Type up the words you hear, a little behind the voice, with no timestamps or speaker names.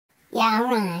Yeah,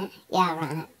 right. Yeah,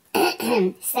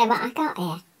 right. So what I got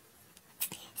here?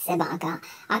 So what I got?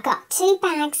 I got 2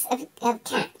 bags of cat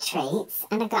treats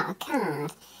and I got a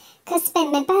card. Because it's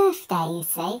been my birthday, you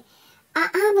see.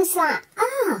 I was like,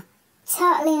 oh,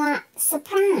 totally like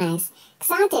surprised.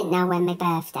 Because I didn't know when my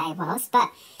birthday was.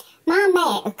 But my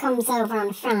mate who comes over on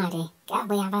a Friday,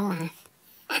 we have a laugh.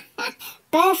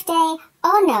 Birthday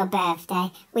or no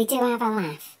birthday, we do have a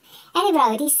laugh.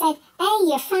 Anyway, he said, hey,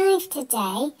 you're 5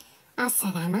 today. I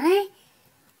said, am I?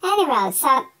 Anyway,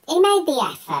 so he made the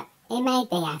effort. He made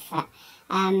the effort.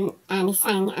 And he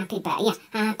sang happy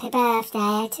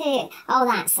birthday to you, all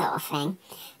that sort of thing.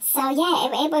 So yeah,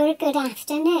 it was a good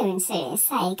afternoon. So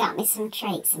he got me some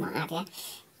treats and what have you.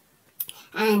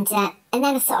 And then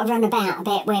I sort of run about a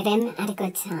bit with him, had a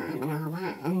good time and all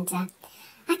that. And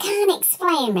I can't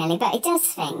explain really, but he does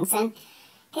things and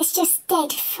it's just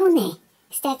dead funny.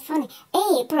 It's dead funny.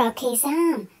 He broke his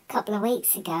arm a couple of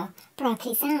weeks ago. Broke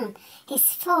his arm. His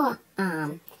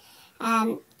forearm.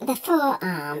 The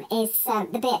forearm is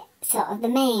the bit, sort of the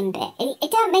main bit.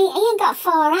 It don't mean, he ain't got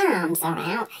 4 arms,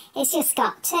 alright? He's just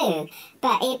got 2.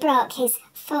 But he broke his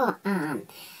forearm.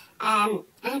 And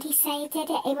he said he did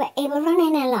it. He were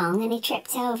running along and he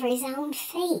tripped over his own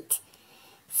feet.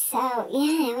 So,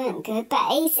 yeah, it wasn't good. But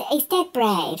he's dead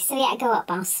brave, so he had to go up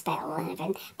hospital and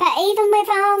everything. But even with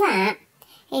all that,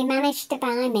 he managed to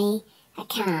buy me a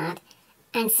card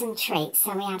and some treats,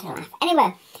 so we had a laugh.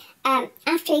 Anyway,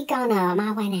 after he'd gone home,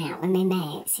 I went out with my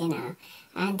mates, you know,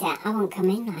 and I wouldn't come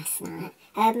in last night.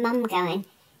 Heard Mum going,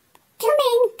 come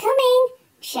in,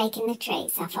 shaking the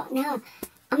treats. I thought, no,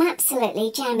 I'm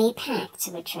absolutely jammy-packed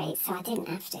with treats, so I didn't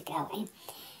have to go in.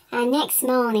 And next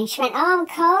morning, she went, oh, I'm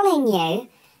calling you.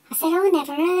 I said, oh, I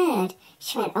never heard.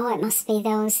 She went, oh, it must be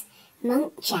those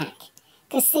Muntjac.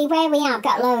 Because see, where we are, I've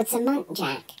got loads of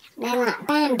Muntjac. They're like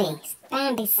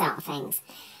Bambi sort of things.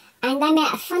 And they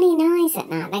make a funny noise at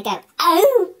night. They go,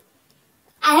 oh,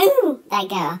 oh, they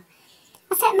go.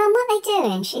 I said, Mum, what are they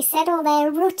doing? She said, oh,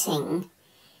 they're rutting.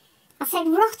 I said,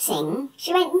 rotting?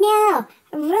 She went, no,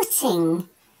 rutting.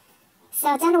 So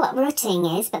I don't know what rutting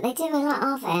is, but they do a lot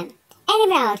of it.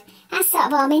 Anyway, that's sort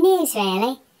of all my news,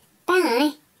 really.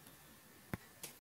 Bye.